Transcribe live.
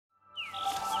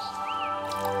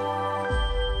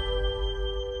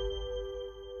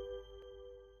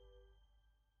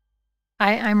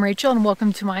Hi, I'm Rachel and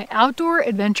welcome to my outdoor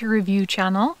adventure review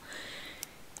channel.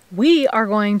 We are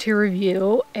going to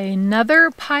review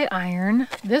another pie iron.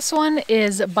 This one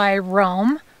is by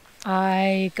Rome.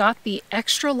 I got the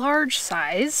extra large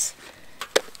size,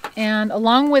 and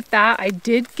along with that I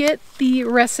did get the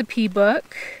recipe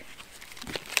book.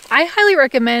 I highly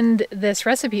recommend this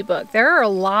recipe book. There are a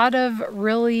lot of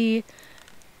really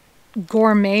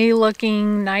gourmet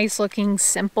looking, nice looking,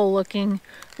 simple looking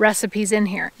recipes in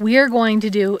here. We are going to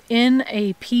do in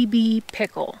a PB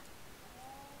pickle.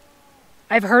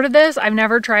 I've heard of this, I've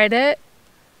never tried it.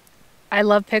 I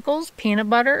love pickles, peanut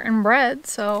butter, and bread,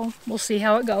 so we'll see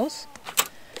how it goes.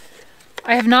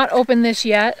 I have not opened this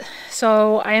yet,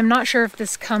 so I am not sure if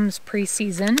this comes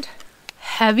pre-seasoned.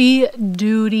 Heavy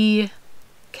duty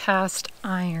cast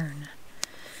iron.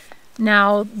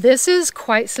 Now, this is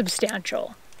quite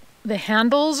substantial. The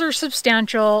handles are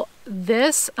substantial.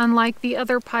 This, unlike the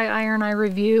other pie iron I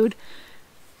reviewed,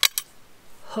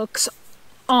 hooks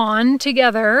on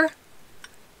together.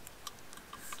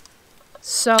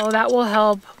 So that will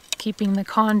help keeping the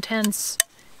contents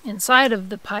inside of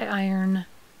the pie iron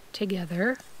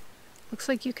together. Looks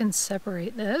like you can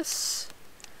separate this.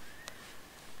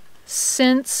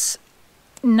 Since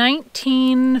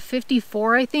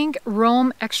 1954, I think,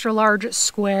 Rome extra large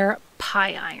square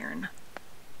pie iron.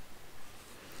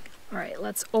 All right,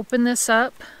 let's open this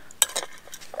up.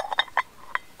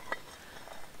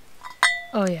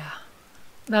 Oh yeah,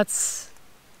 that's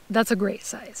a great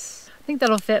size. I think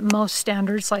that'll fit most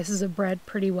standard slices of bread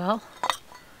pretty well.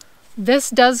 This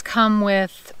does come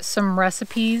with some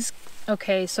recipes.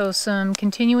 Okay, so some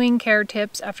continuing care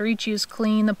tips. After each use,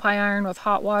 clean the pie iron with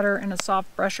hot water and a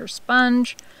soft brush or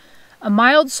sponge. A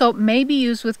mild soap may be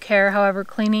used with care, however,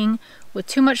 cleaning with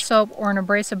too much soap or an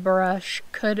abrasive brush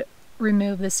could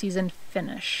remove the seasoned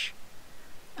finish.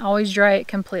 Always dry it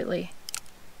completely.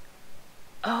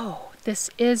 Oh,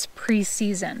 this is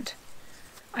pre-seasoned.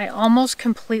 I almost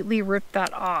completely ripped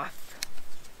that off.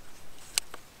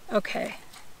 Okay.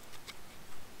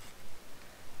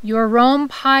 Your Rome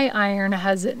pie iron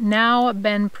has now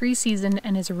been pre-seasoned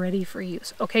and is ready for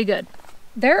use. Okay, good.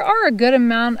 There are a good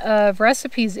amount of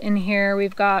recipes in here.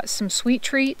 We've got some sweet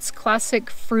treats, classic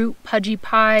fruit pudgy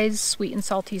pies, sweet and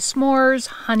salty s'mores,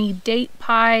 honey date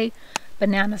pie,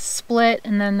 banana split,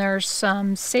 and then there's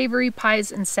some savory pies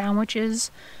and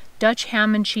sandwiches, Dutch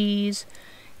ham and cheese,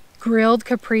 grilled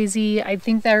caprese. I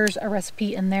think there's a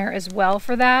recipe in there as well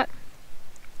for that.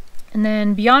 And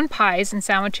then beyond pies and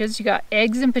sandwiches, you got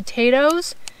eggs and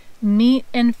potatoes, meat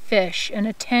and fish, and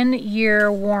a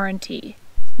 10-year warranty.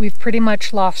 We've pretty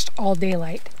much lost all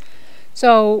daylight.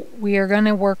 So we are going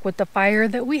to work with the fire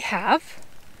that we have.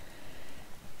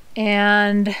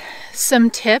 And some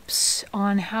tips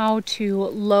on how to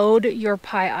load your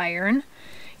pie iron.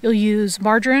 You'll use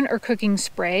margarine or cooking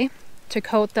spray to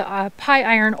coat the pie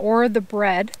iron or the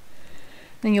bread.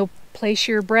 Then you'll place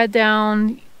your bread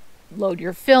down, load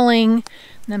your filling, and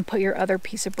then put your other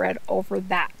piece of bread over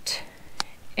that.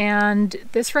 And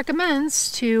this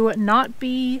recommends to not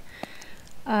be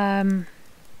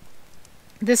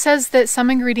this says that some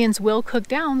ingredients will cook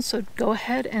down, so go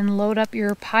ahead and load up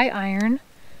your pie iron.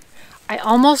 I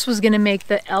almost was going to make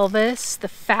the Elvis, the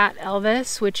fat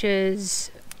Elvis, which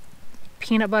is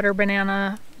peanut butter,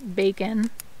 banana, bacon.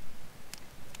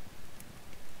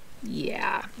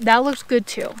 Yeah, that looks good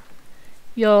too.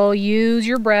 You'll use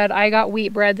your bread. I got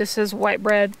wheat bread. This is white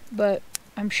bread, but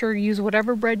I'm sure you use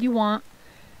whatever bread you want.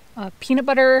 Peanut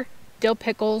butter, dill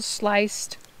pickles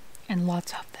sliced, and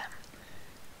lots of them.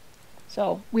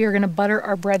 So we are going to butter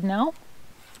our bread now.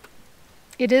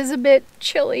 It is a bit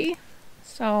chilly,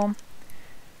 so I'll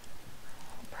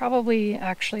probably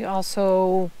actually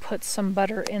also put some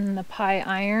butter in the pie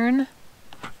iron.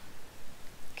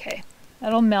 Okay,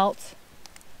 that'll melt.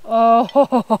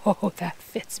 Oh, that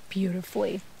fits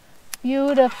beautifully.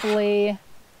 Beautifully.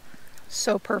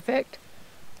 So perfect.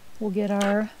 We'll get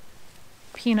our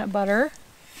peanut butter.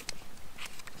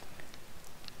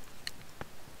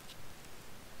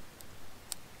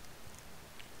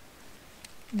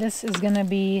 This is going to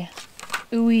be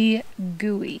ooey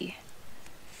gooey.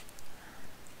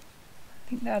 I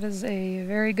think that is a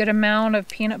very good amount of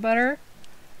peanut butter.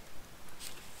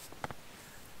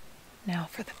 Now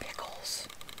for the pickles.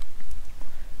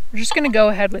 We're just going to go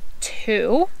ahead with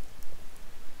 2.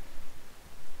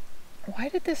 Why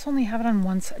did this only have it on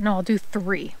one side? No, I'll do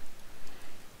 3.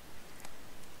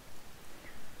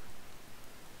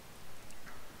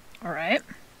 All right.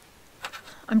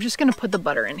 I'm just going to put the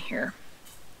butter in here.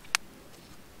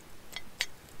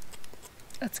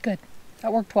 That's good.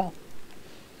 That worked well.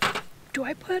 Do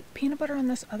I put peanut butter on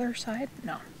this other side?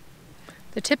 No.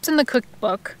 The tips in the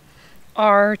cookbook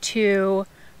are to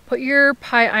put your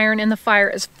pie iron in the fire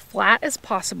as flat as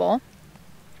possible.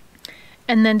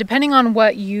 And then depending on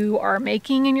what you are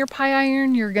making in your pie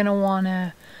iron, you're gonna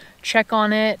wanna check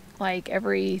on it like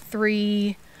every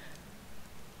few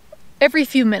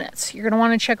minutes. You're gonna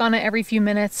wanna check on it every few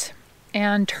minutes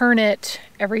and turn it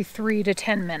every 3 to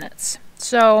 10 minutes.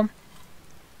 So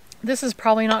this is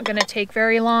probably not gonna take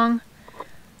very long.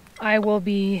 I will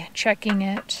be checking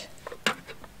it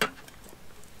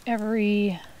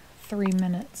every 3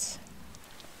 minutes.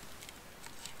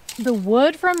 The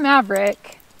wood from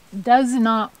Maverick does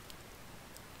not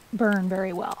burn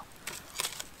very well.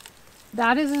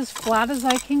 That is as flat as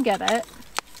I can get it.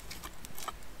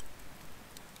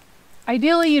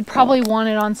 Ideally, you'd probably want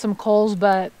it on some coals,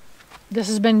 but this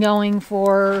has been going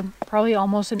for probably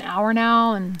almost an hour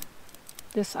now, and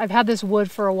I've had this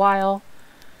wood for a while.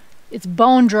 It's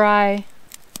bone dry.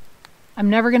 I'm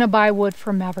never gonna buy wood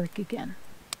from Maverick again.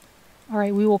 All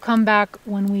right, we will come back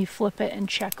when we flip it and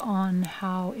check on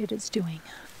how it is doing.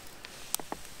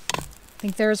 I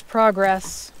think there's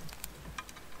progress.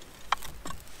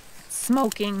 It's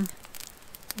smoking.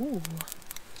 Ooh.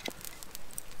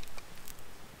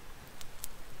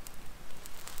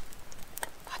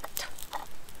 What?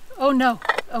 Oh no,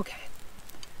 okay.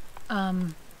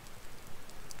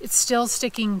 It's still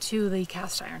sticking to the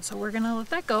cast iron, so we're gonna let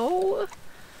that go.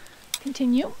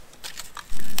 Continue.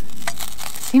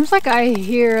 Seems like I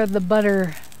hear the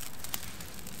butter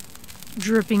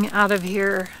dripping out of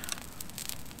here.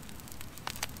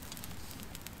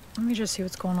 Let me just see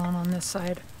what's going on this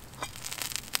side.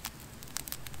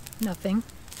 Nothing.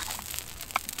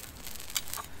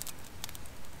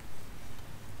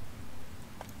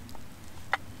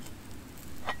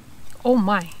 Oh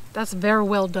my, that's very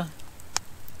well done.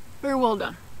 Very well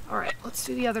done. All right, let's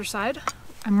do the other side.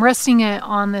 I'm resting it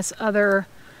on this other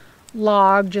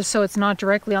log just so it's not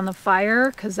directly on the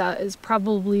fire, because that is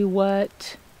probably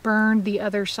what burned the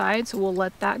other side. So we'll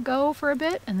let that go for a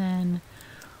bit and then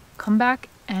come back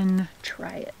and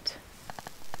try it.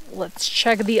 Let's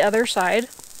check the other side.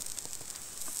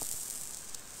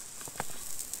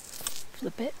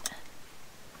 Flip it.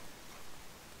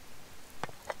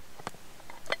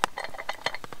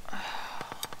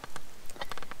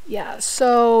 Yeah,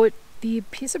 so the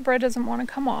piece of bread doesn't want to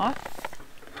come off.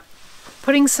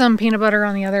 Putting some peanut butter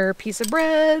on the other piece of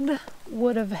bread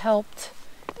would have helped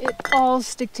it all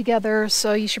stick together.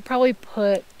 So you should probably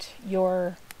put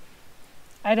your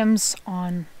items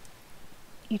on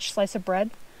each slice of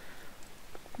bread.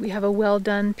 We have a well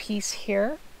done piece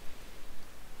here.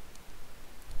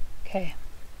 Okay.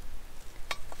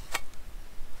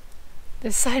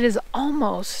 This side is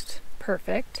almost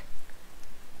perfect.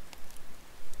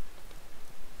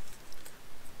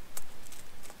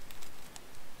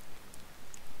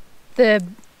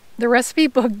 The recipe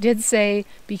book did say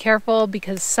be careful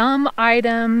because some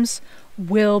items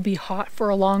will be hot for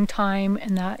a long time,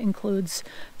 and that includes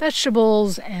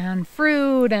vegetables and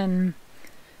fruit, and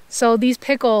so these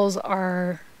pickles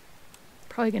are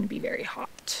probably going to be very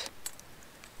hot.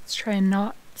 Let's try a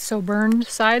not so burned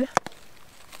side.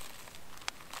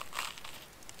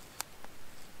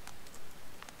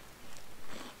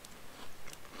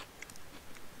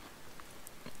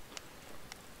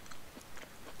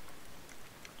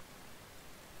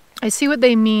 I see what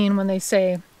they mean when they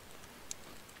say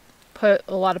put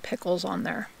a lot of pickles on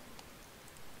there.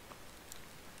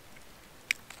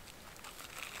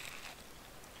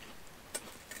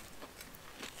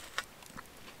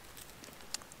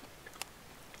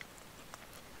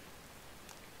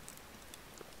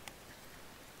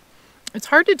 It's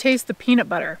hard to taste the peanut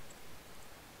butter.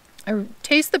 I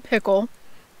taste the pickle.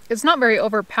 It's not very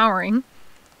overpowering.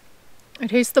 I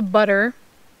taste the butter.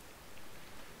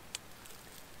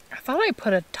 I thought I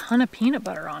put a ton of peanut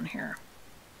butter on here.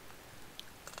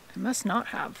 I must not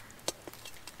have.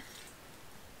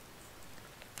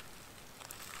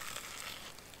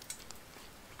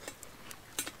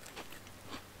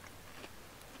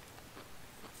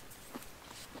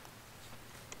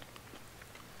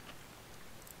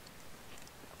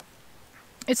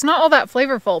 It's not all that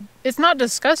flavorful. It's not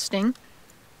disgusting.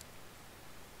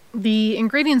 The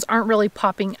ingredients aren't really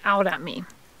popping out at me.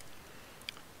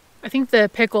 I think the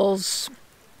pickles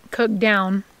cooked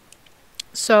down,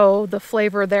 so the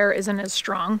flavor there isn't as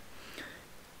strong.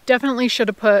 Definitely should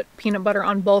have put peanut butter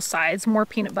on both sides, more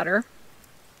peanut butter.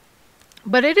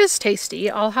 But it is tasty.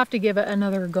 I'll have to give it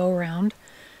another go around.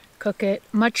 Cook it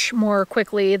much more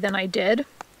quickly than I did.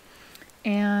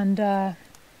 And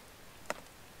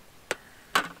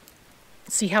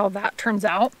see how that turns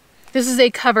out. This is a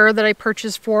cover that I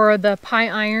purchased for the pie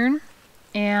iron,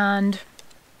 and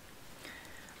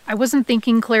I wasn't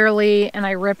thinking clearly and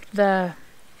I ripped the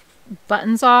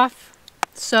buttons off.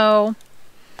 So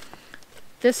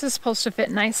this is supposed to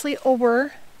fit nicely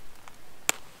over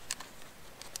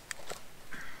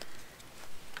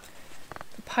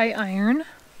the pie iron.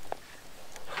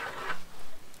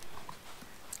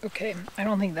 Okay, I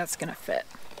don't think that's gonna fit.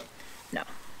 No.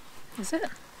 Is it?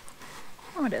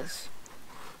 Oh, it is.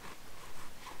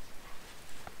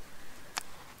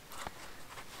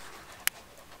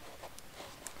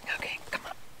 Okay, come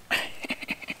on.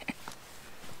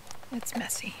 It's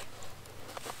messy.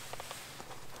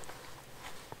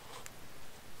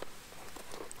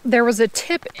 There was a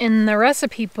tip in the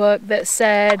recipe book that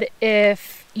said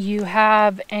if you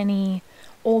have any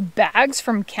old bags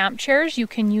from camp chairs, you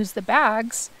can use the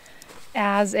bags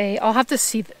as a, I'll have to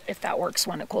see if that works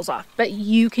when it cools off, but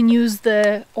you can use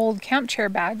the old camp chair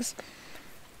bags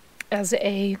as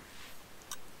a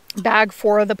bag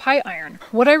for the pie iron.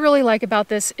 What I really like about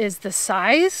this is the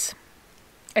size.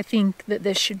 I think that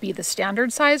this should be the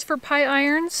standard size for pie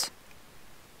irons.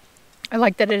 I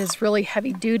like that it is really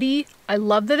heavy duty. I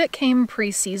love that it came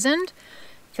pre-seasoned.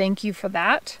 Thank you for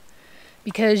that.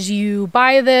 Because you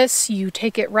buy this, you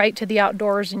take it right to the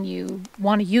outdoors and you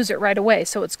want to use it right away.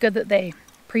 So it's good that they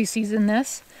pre-season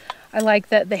this. I like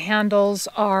that the handles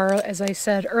are, as I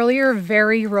said earlier,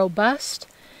 very robust,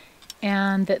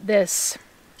 and that this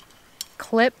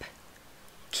clip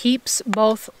keeps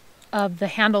both of the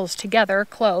handles together,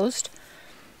 closed.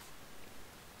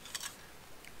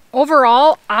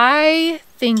 Overall, I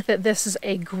think that this is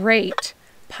a great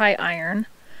pie iron.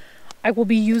 I will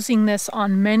be using this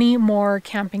on many more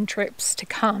camping trips to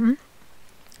come.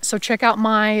 So check out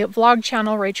my vlog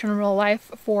channel, Rachel in Real Life,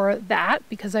 for that,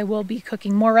 because I will be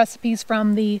cooking more recipes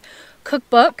from the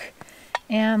cookbook.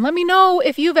 And let me know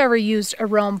if you've ever used a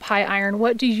Rome pie iron.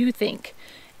 What do you think?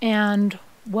 And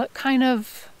what kind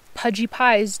of pudgy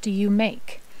pies do you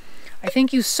make? I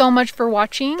thank you so much for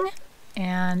watching,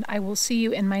 and I will see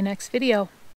you in my next video.